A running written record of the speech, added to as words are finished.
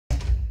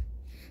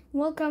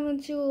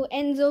Welcome to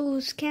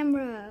Enzo's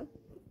camera.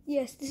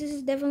 Yes, this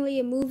is definitely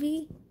a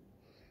movie.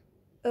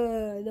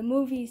 The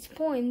movie's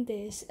point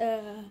is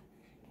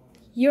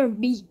you're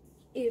me.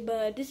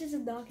 But this is a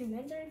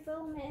documentary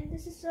film and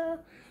this is a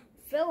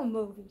film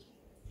movie.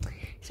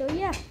 So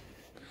yeah.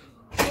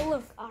 Oh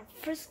look, our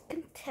first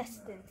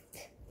contestant.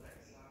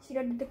 See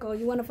that the goal.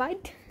 You wanna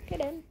fight? Okay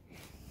then.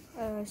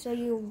 So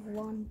you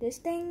want this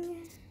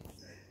thing?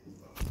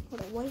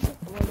 Hold on, what is it?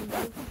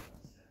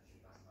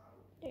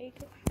 There you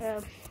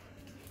go.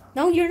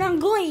 No, you're not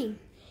going.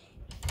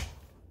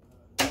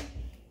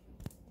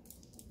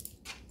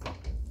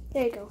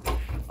 There you go.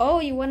 Oh,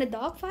 you want a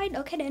dog fight?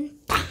 Okay then.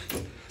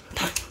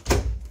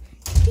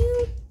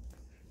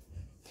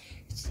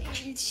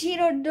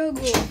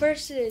 Shirodogo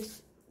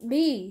versus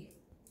me.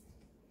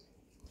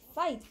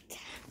 Fight.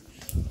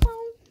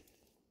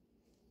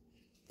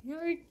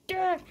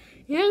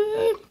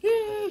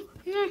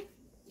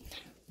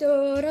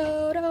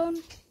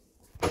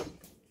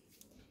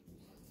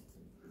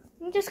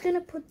 I'm just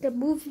gonna put the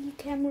movie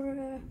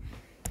camera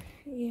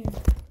here.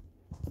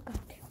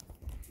 Okay.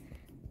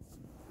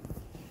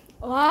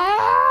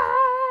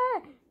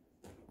 Ah!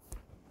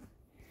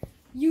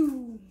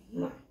 You.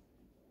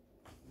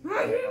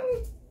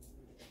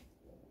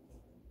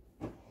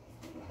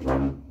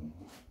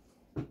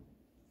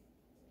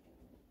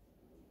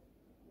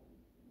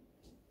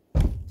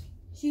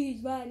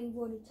 She's riding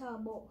for the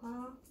top boat,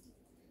 huh?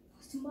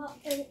 Smart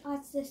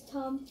access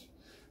Tom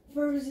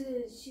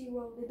versus she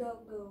wrote the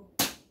doggo.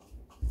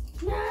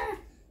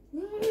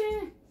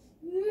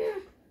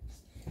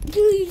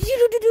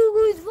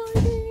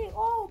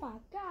 Oh my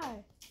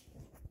god.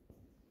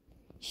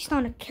 She's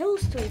on a kill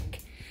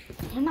streak.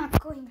 You're not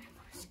going on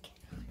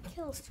a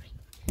kill streak.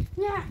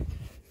 Yeah.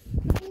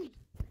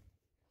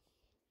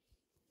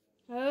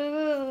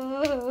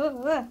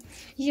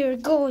 You're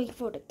going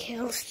for the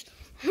kill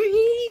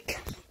streak.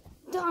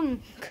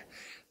 Dunk.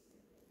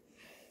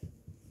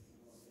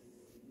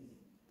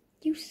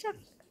 You suck.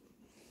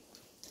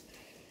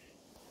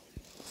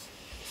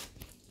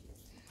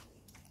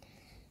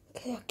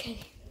 Okay.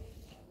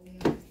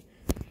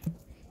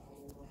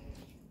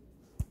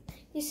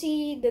 You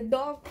see the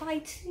dog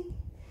fight scene?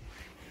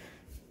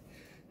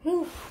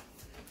 Oof.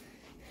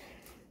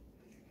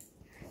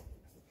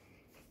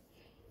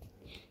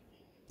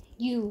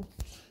 You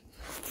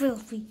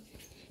filthy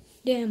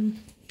damn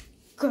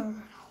girl.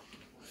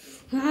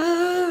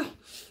 Oh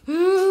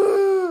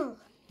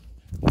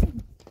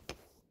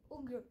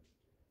girl.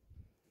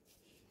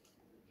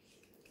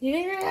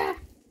 Yeah.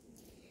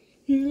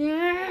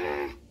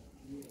 Yeah.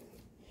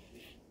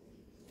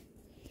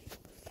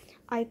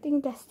 I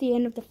think that's the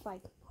end of the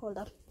fight. Hold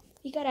up.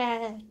 You gotta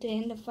have to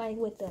end the fight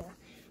with the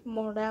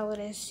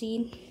morality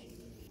scene.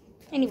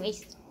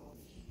 Anyways.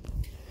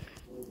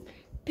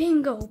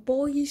 Bingo,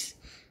 boys.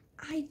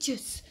 I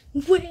just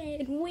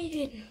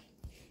win.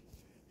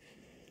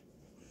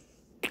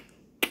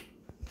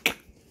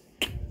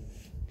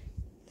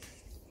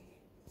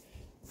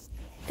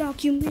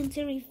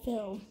 Documentary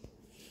film.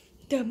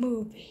 The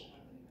movie.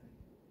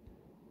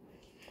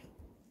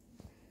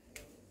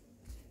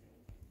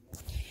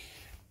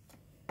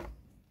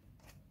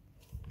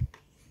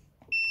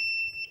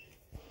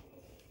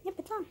 Yep,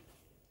 it's on.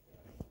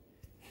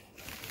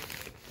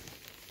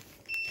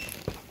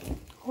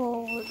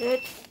 Hold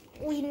it.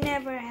 We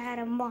never had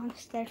a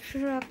monster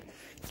truck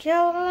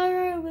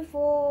killer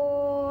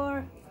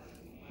before.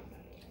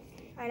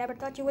 I never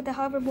touched you with the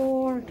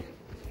hoverboard.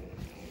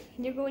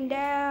 You're going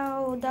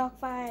down.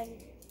 Dogfight.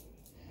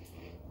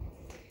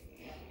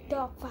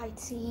 Dogfight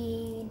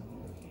scene.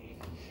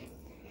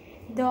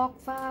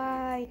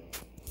 Dogfight.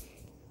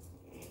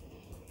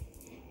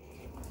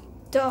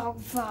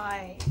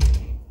 Dogfight.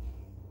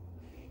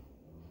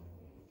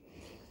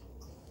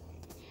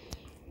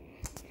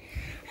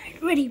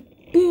 Ready,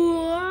 boy!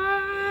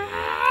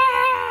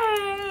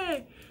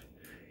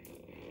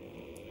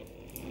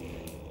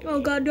 Oh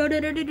god, no.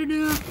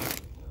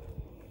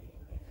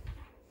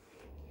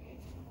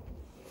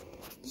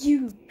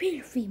 You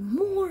filthy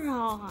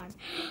moron!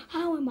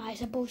 How am I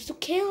supposed to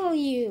kill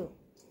you?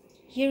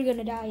 You're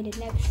gonna die the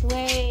next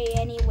way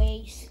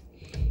anyways.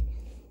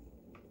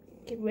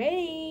 Get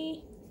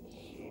ready.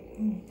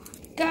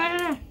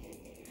 God.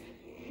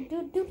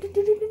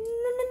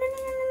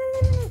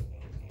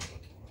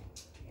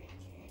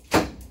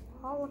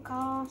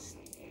 Holocaust.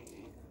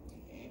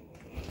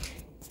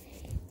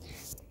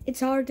 It's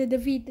hard to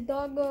defeat the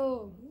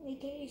doggo,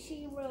 aka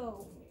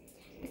Shiro,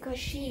 because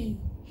she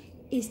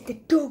is the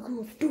doggo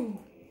of doom.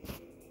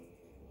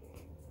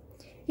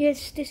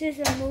 Yes, this is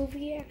a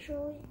movie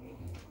actually.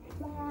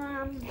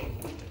 Oh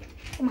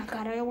my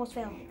god, I almost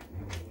fell.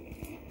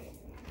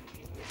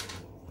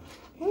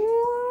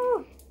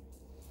 Ooh.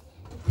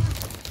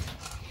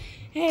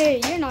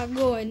 Hey, you're not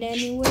going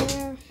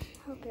anywhere.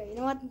 Okay, you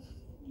know what?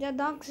 The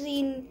dog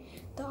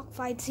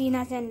fight scene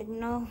has ended.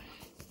 No,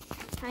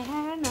 I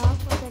had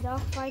enough of the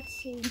dog fight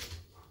scene.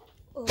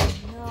 Oh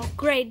no!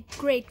 Great!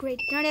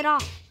 Turn it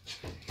off.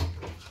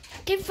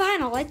 Okay,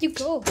 fine. I'll let you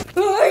go.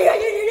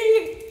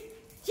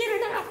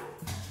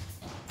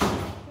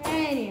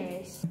 Hey,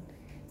 anyways,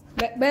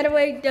 by the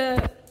way,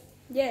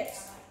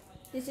 yes,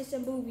 this is a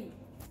movie.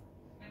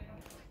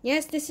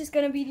 Yes, this is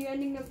gonna be the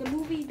ending of the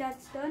movie.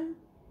 That's done,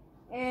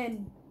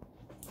 and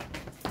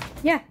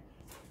yeah.